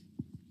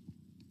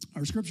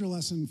Our scripture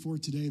lesson for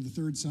today, the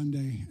third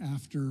Sunday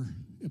after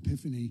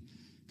Epiphany,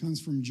 comes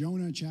from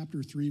Jonah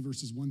chapter 3,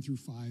 verses 1 through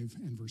 5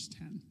 and verse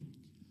 10.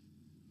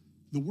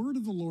 The word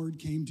of the Lord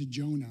came to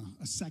Jonah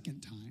a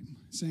second time,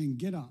 saying,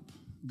 "Get up,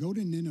 go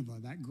to Nineveh,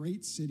 that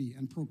great city,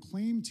 and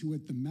proclaim to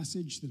it the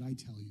message that I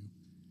tell you."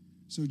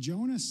 So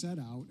Jonah set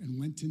out and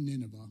went to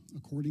Nineveh,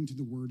 according to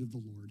the word of the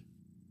Lord.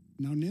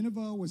 Now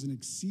Nineveh was an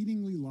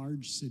exceedingly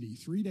large city,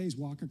 3 days'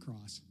 walk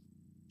across.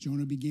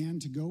 Jonah began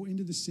to go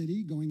into the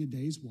city, going a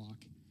day's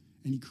walk,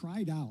 and he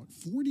cried out,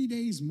 40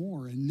 days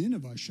more, and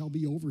Nineveh shall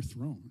be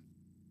overthrown."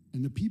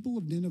 And the people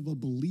of Nineveh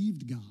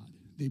believed God.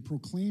 They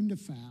proclaimed a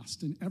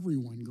fast, and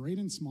everyone, great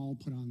and small,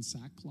 put on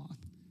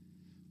sackcloth.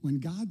 When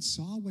God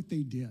saw what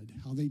they did,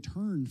 how they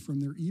turned from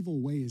their evil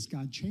ways,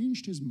 God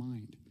changed his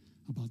mind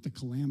about the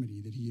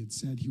calamity that he had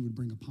said he would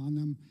bring upon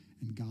them,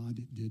 and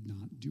God did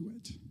not do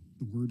it.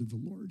 The word of the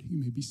Lord. You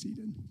may be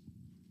seated.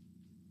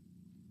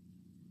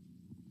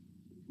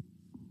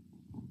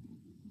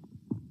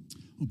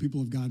 Oh,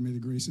 people of God, may the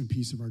grace and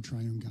peace of our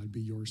triune God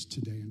be yours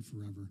today and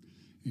forever.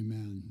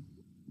 Amen.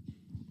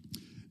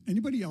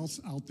 Anybody else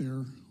out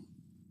there,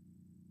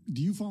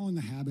 do you fall in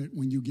the habit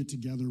when you get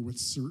together with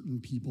certain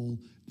people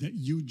that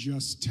you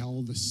just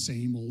tell the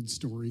same old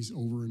stories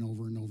over and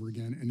over and over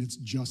again, and it's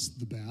just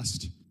the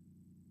best?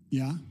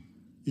 Yeah?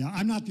 Yeah,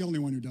 I'm not the only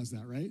one who does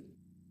that, right?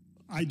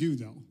 I do,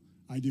 though.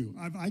 I do.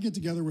 I get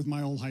together with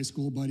my old high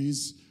school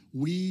buddies.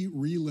 We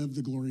relive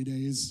the glory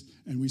days,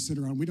 and we sit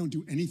around. We don't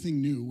do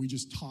anything new. We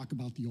just talk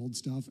about the old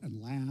stuff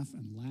and laugh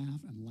and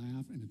laugh and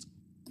laugh, and it's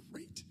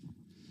great.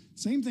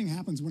 Same thing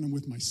happens when I'm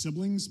with my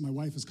siblings. My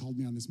wife has called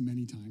me on this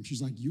many times.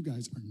 She's like, "You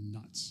guys are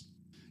nuts.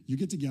 You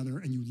get together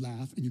and you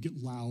laugh and you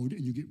get loud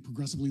and you get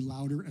progressively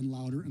louder and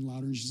louder and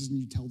louder." And she says, "And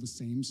you tell the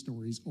same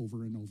stories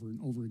over and over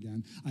and over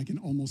again. I can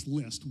almost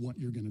list what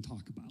you're going to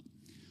talk about."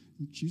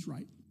 And she's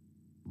right.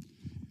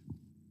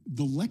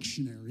 The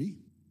lectionary,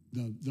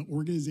 the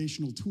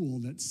organizational tool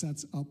that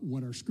sets up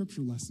what our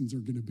scripture lessons are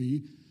going to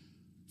be,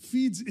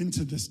 feeds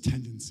into this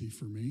tendency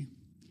for me.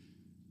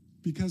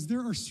 Because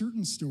there are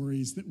certain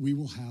stories that we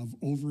will have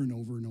over and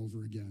over and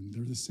over again.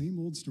 They're the same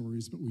old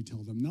stories, but we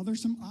tell them. Now,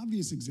 there's some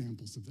obvious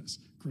examples of this.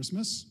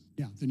 Christmas,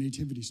 yeah, the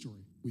nativity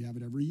story. We have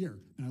it every year,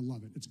 and I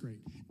love it. It's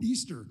great.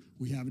 Easter,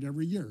 we have it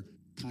every year.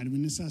 Kind of a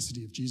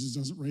necessity. If Jesus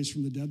doesn't raise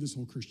from the dead, this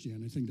whole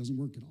Christianity thing doesn't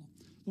work at all.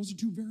 Those are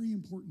two very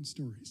important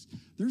stories.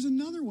 There's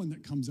another one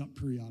that comes up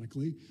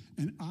periodically,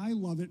 and I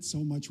love it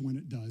so much when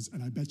it does,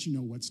 and I bet you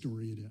know what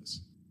story it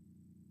is.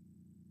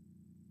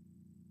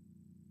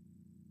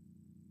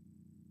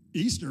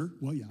 Easter,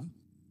 well, yeah.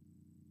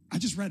 I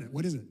just read it.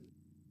 What is it?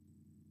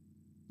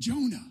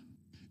 Jonah.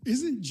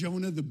 Isn't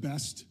Jonah the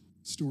best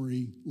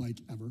story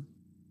like ever?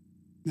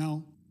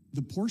 Now,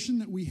 the portion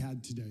that we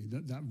had today,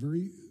 that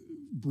very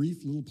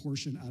brief little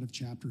portion out of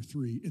chapter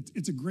 3,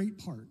 it's a great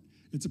part.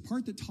 It's a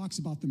part that talks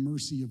about the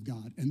mercy of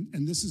God,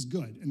 and this is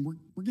good, and we're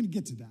going to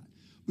get to that.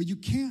 But you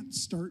can't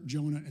start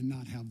Jonah and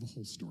not have the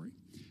whole story.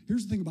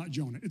 Here's the thing about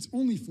Jonah. It's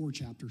only 4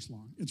 chapters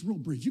long. It's real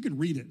brief. You can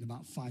read it in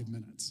about 5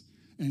 minutes.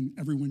 And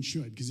everyone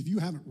should, because if you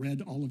haven't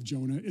read all of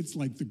Jonah, it's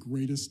like the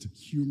greatest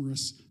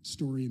humorous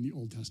story in the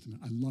Old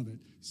Testament. I love it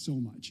so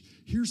much.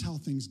 Here's how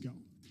things go.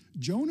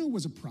 Jonah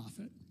was a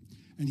prophet,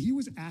 and he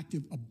was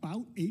active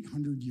about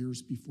 800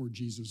 years before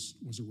Jesus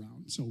was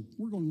around. So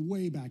we're going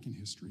way back in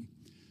history.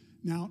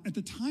 Now, at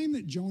the time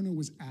that Jonah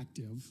was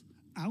active,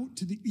 out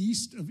to the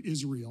east of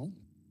Israel,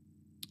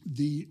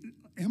 the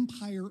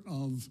empire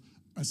of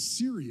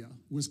Assyria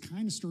was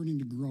kind of starting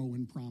to grow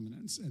in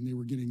prominence, and they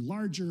were getting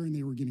larger and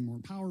they were getting more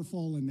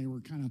powerful, and they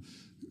were kind of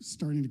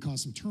starting to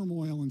cause some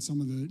turmoil in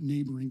some of the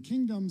neighboring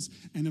kingdoms.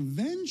 And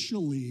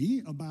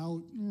eventually,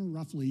 about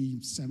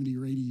roughly 70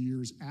 or 80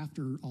 years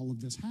after all of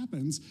this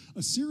happens,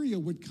 Assyria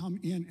would come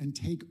in and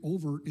take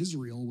over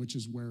Israel, which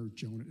is where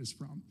Jonah is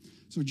from.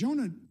 So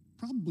Jonah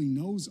probably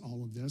knows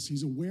all of this.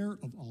 He's aware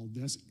of all of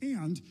this.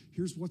 And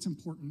here's what's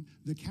important.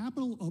 The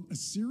capital of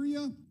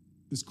Assyria,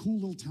 this cool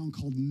little town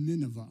called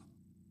Nineveh.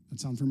 That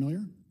sound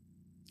familiar?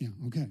 Yeah,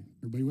 okay.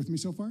 Everybody with me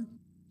so far?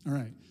 All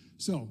right.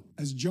 So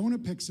as Jonah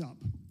picks up,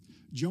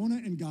 Jonah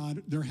and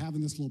God, they're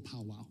having this little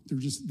powwow.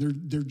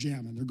 They're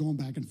jamming. They're going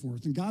back and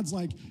forth. And God's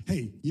like,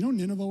 "Hey, you know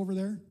Nineveh over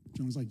there?"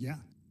 Jonah's like, "Yeah,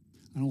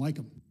 I don't like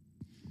them."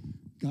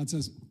 God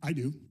says, "I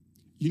do.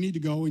 You need to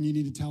go and you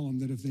need to tell them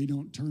that if they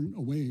don't turn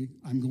away,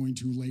 I'm going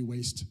to lay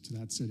waste to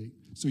that city.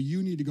 So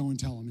you need to go and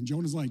tell them." And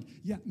Jonah's like,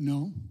 "Yeah,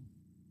 no."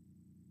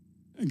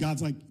 And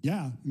God's like,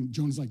 "Yeah." And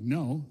Jonah's like,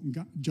 "No."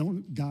 And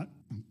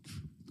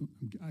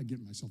I get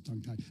myself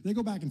tongue-tied. They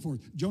go back and forth.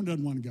 Jonah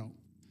doesn't want to go.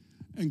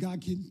 And God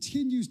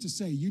continues to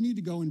say, "You need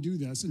to go and do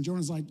this." And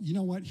Jonah's like, "You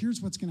know what?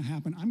 Here's what's going to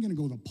happen. I'm going to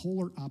go the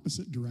polar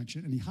opposite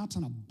direction." And he hops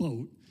on a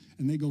boat,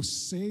 and they go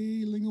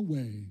sailing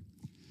away.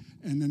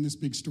 And then this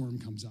big storm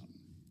comes up.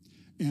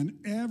 And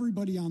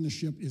everybody on the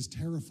ship is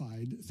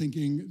terrified,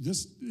 thinking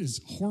this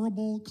is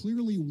horrible.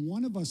 Clearly,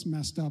 one of us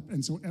messed up,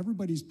 and so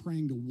everybody's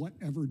praying to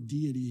whatever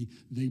deity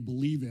they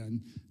believe in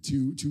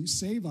to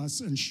save us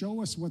and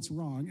show us what's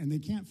wrong, and they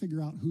can't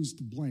figure out who's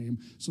to blame.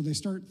 So they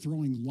start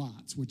throwing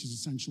lots, which is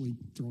essentially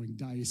throwing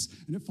dice,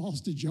 and it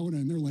falls to Jonah,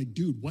 and they're like,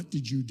 dude, what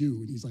did you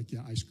do? And he's like,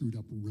 yeah, I screwed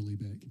up really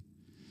big.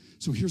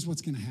 So here's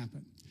what's going to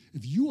happen.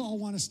 If you all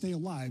want to stay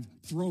alive,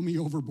 throw me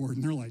overboard.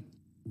 And they're like,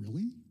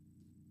 really?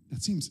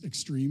 That seems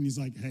extreme. And he's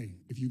like, hey,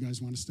 if you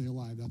guys want to stay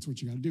alive, that's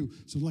what you got to do.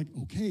 So they're like,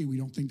 okay, we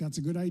don't think that's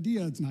a good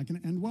idea. It's not going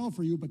to end well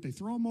for you, but they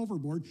throw him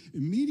overboard.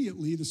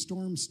 Immediately, the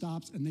storm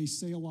stops, and they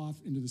sail off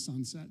into the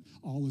sunset.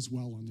 All is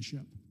well on the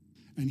ship.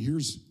 And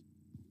here's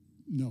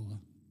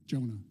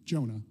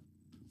Jonah,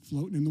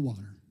 floating in the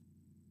water.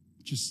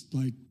 Just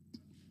like,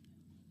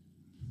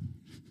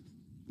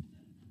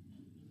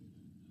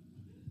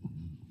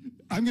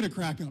 I'm going to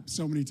crack up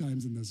so many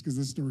times in this because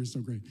this story is so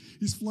great.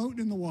 He's floating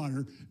in the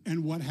water,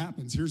 and what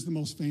happens? Here's the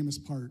most famous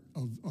part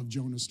of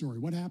Jonah's story.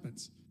 What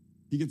happens?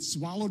 He gets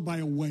swallowed by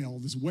a whale.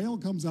 This whale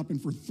comes up,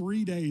 and for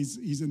 3 days,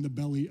 he's in the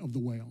belly of the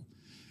whale.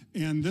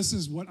 And this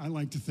is what I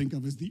like to think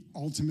of as the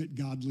ultimate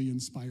godly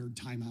inspired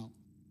timeout.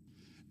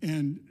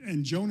 And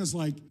Jonah's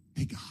like,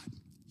 hey, God,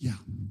 yeah,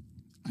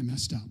 I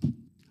messed up.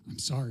 I'm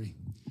sorry.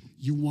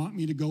 You want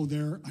me to go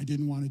there? I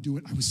didn't want to do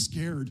it. I was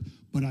scared,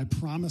 but I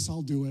promise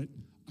I'll do it.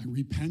 I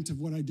repent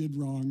of what I did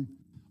wrong.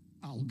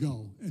 I'll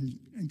go. And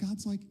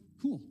God's like,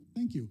 cool,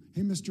 thank you.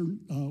 Hey, Mr.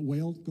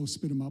 Whale, go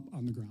spit him up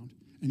on the ground.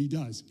 And he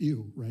does.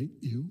 Ew, right?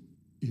 Ew.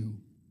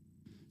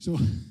 So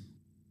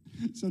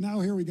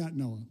now here we got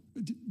Noah.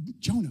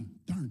 Jonah,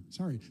 darn,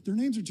 sorry. Their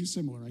names are too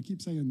similar. I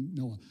keep saying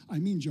Noah. I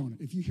mean Jonah.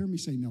 If you hear me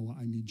say Noah,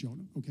 I mean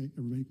Jonah. Okay,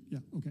 everybody? Yeah,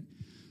 okay.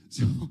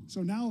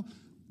 So now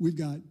we've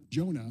got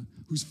Jonah,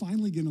 who's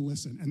finally going to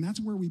listen. And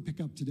that's where we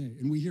pick up today.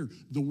 And we hear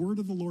the word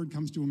of the Lord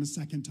comes to him a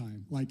second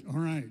time. Like, all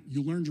right,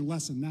 you learned your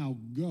lesson, now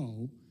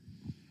go.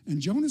 And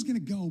Jonah's going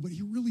to go, but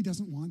he really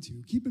doesn't want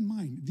to. Keep in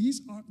mind,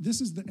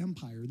 this is the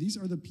empire. These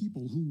are the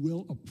people who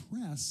will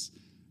oppress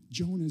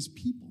Jonah's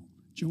people,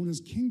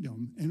 Jonah's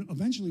kingdom, and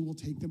eventually will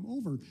take them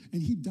over.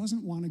 And he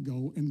doesn't want to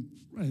go and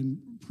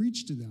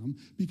preach to them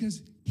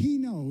because he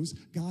knows,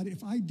 God,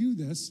 if I do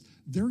this,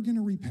 they're going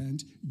to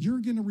repent, you're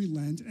going to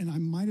relent, and I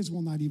might as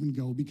well not even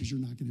go because you're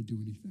not going to do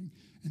anything.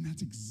 And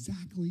that's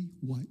exactly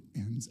what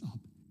ends up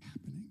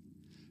happening.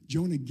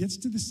 Jonah gets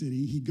to the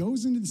city, he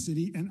goes into the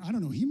city, and I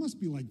don't know, he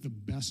must be like the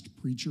best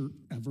preacher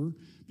ever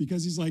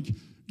because he's like,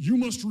 you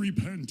must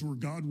repent or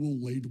God will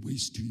lay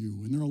waste to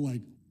you. And they're all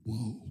like,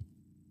 whoa,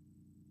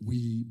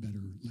 we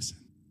better listen.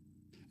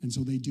 And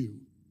so they do.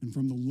 And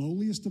from the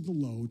lowliest of the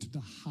low to the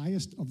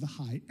highest of the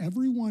high,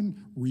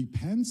 everyone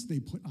repents.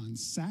 They put on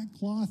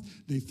sackcloth.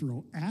 They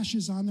throw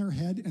ashes on their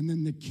head. And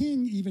then the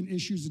king even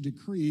issues a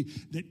decree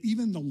that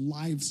even the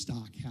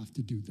livestock have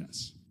to do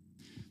this.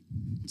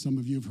 Some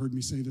of you have heard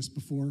me say this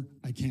before.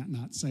 I can't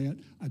not say it.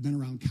 I've been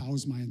around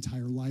cows my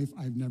entire life.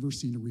 I've never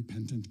seen a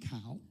repentant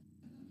cow.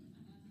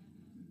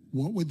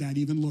 What would that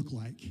even look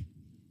like?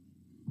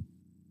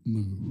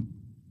 Moo.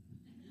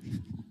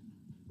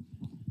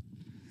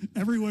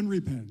 Everyone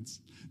repents.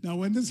 Now,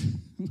 when this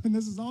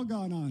has all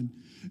gone on,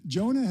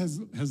 Jonah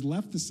has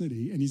left the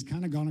city, and he's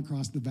kind of gone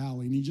across the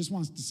valley, and he just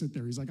wants to sit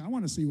there. He's like, I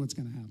want to see what's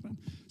going to happen.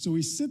 So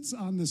he sits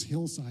on this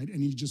hillside,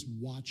 and he's just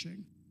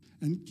watching.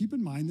 And keep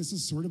in mind, this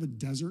is sort of a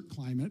desert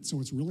climate, so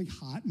it's really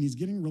hot, and he's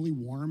getting really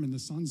warm, and the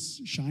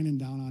sun's shining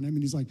down on him,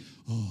 and he's like,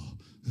 oh,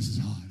 this is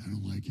hot. I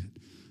don't like it.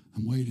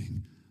 I'm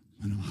waiting,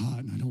 and I'm hot,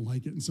 and I don't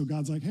like it. And so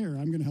God's like, here,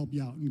 I'm going to help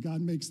you out. And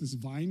God makes this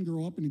vine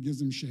grow up, and he gives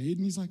him shade,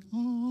 and he's like,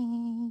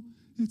 oh,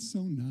 it's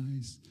so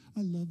nice.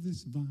 I love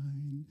this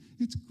vine.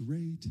 It's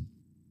great.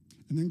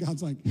 And then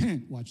God's like,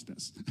 hey, watch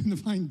this. And the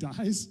vine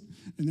dies,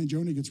 and then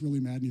Jonah gets really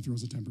mad, and he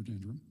throws a temper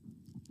tantrum.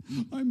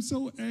 I'm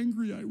so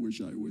angry, I wish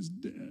I was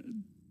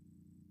dead.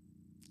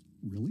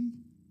 Really?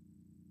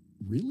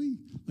 Really?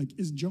 Like,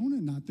 is Jonah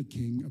not the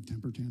king of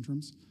temper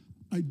tantrums?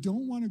 I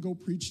don't want to go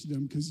preach to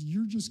them because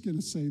you're just going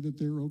to say that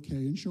they're okay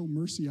and show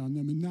mercy on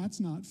them, and that's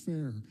not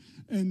fair.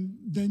 And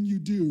then you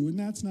do, and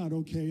that's not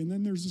okay. And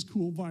then there's this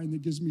cool vine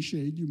that gives me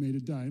shade. You made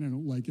it die, and I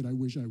don't like it. I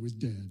wish I was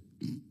dead.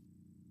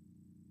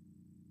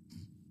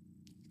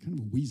 Kind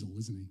of a weasel,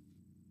 isn't he?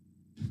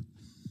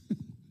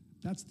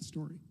 That's the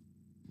story.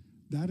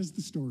 That is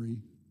the story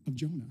of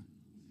Jonah.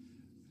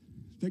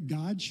 That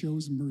God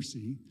shows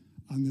mercy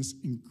on this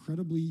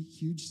incredibly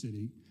huge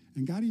city.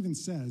 And God even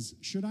says,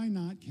 should I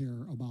not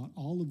care about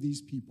all of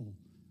these people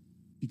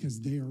because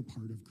they are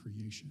part of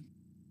creation?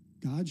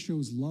 God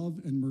shows love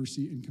and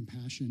mercy and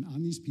compassion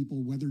on these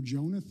people, whether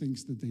Jonah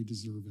thinks that they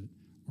deserve it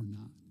or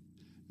not.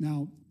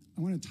 Now,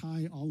 I want to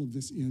tie all of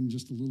this in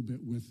just a little bit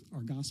with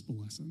our gospel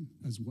lesson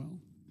as well.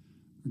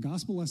 Our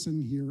gospel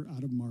lesson here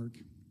out of Mark,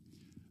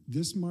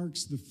 this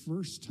marks the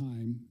first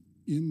time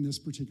in this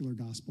particular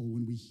gospel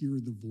when we hear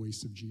the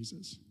voice of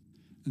Jesus.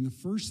 And the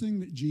first thing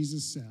that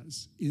Jesus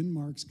says in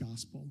Mark's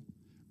gospel,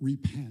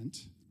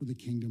 repent, for the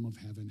kingdom of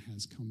heaven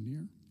has come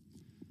near.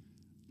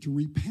 To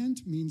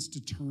repent means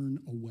to turn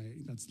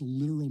away. That's the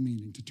literal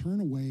meaning, to turn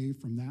away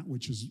from that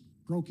which is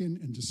broken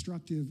and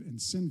destructive and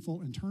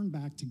sinful and turn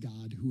back to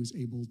God who is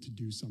able to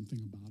do something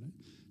about it.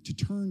 To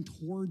turn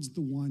towards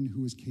the one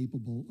who is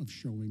capable of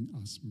showing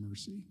us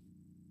mercy.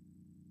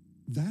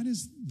 That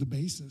is the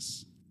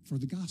basis for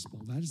the gospel.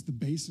 That is the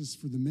basis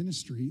for the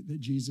ministry that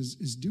Jesus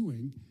is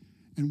doing.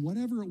 And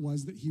whatever it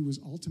was that he was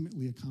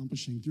ultimately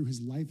accomplishing through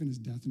his life and his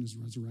death and his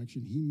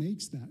resurrection, he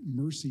makes that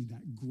mercy,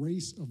 that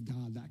grace of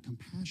God, that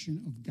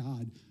compassion of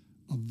God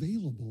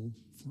available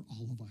for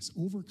all of us,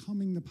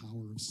 overcoming the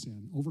power of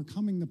sin,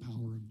 overcoming the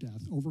power of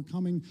death,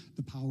 overcoming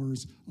the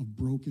powers of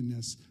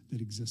brokenness that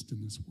exist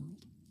in this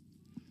world.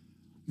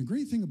 The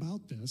great thing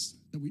about this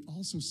that we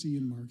also see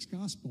in Mark's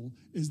gospel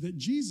is that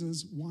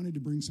Jesus wanted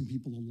to bring some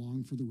people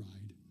along for the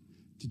ride,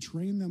 to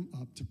train them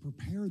up, to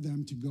prepare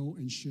them to go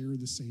and share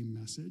the same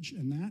message.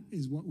 And that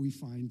is what we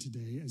find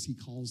today as he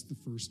calls the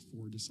first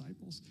 4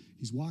 disciples.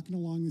 He's walking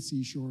along the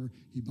seashore.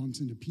 He bumps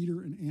into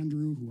Peter and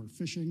Andrew, who are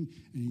fishing,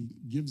 and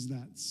he gives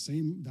that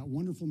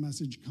wonderful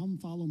message, come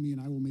follow me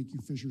and I will make you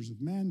fishers of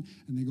men.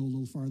 And they go a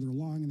little farther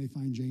along and they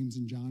find James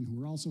and John,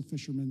 who are also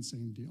fishermen,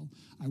 same deal.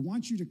 I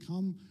want you to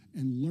come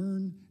and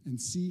learn and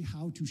see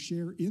how to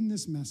share in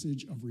this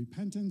message of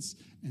repentance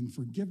and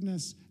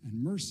forgiveness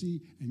and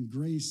mercy and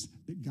grace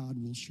that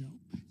God will show.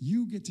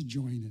 You get to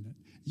join in it.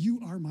 You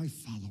are my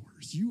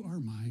followers. You are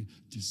my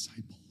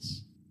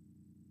disciples.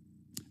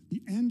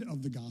 The end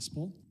of the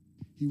gospel,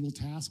 he will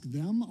task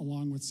them,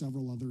 along with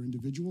several other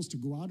individuals, to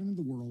go out into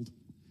the world,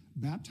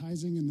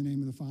 baptizing in the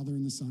name of the Father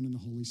and the Son and the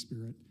Holy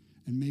Spirit,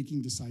 and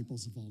making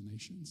disciples of all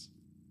nations.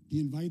 He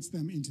invites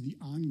them into the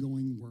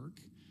ongoing work.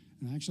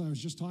 And actually, I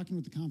was just talking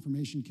with the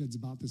confirmation kids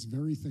about this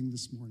very thing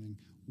this morning.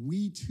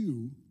 We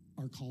too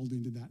are called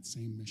into that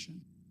same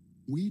mission.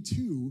 We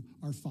too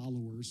are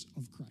followers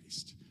of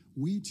Christ.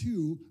 We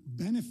too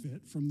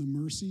benefit from the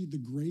mercy, the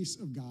grace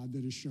of God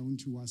that is shown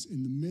to us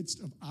in the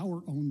midst of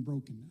our own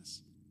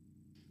brokenness.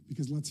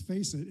 Because let's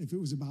face it, if it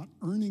was about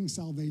earning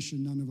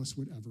salvation, none of us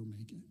would ever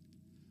make it.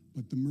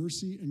 But the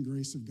mercy and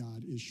grace of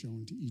God is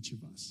shown to each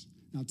of us.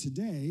 Now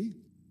today,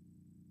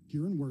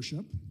 here in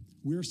worship,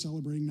 we're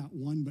celebrating not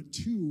one but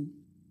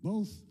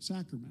both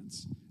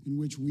sacraments in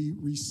which we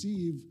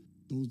receive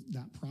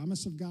that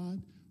promise of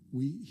God.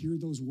 We hear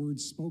those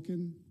words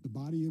spoken. The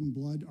body and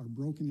blood are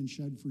broken and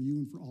shed for you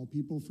and for all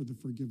people for the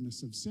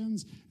forgiveness of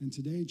sins. And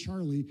today,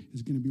 Charlie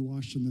is going to be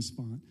washed in this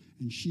font,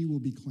 and she will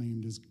be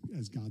claimed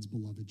as God's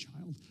beloved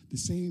child, the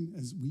same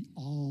as we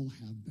all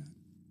have been.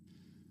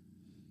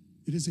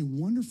 It is a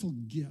wonderful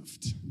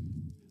gift.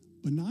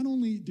 But not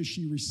only does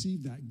she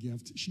receive that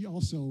gift, she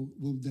also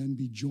will then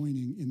be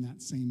joining in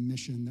that same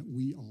mission that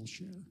we all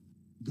share.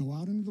 Go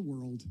out into the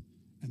world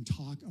and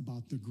talk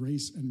about the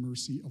grace and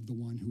mercy of the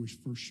one who has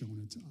first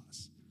shown it to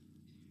us.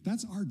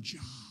 That's our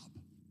job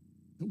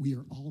that we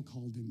are all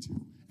called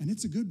into. And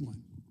it's a good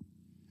one.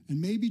 And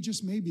maybe,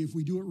 just maybe, if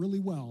we do it really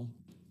well,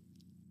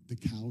 the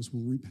cows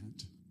will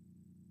repent.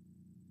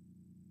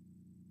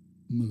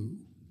 Moo.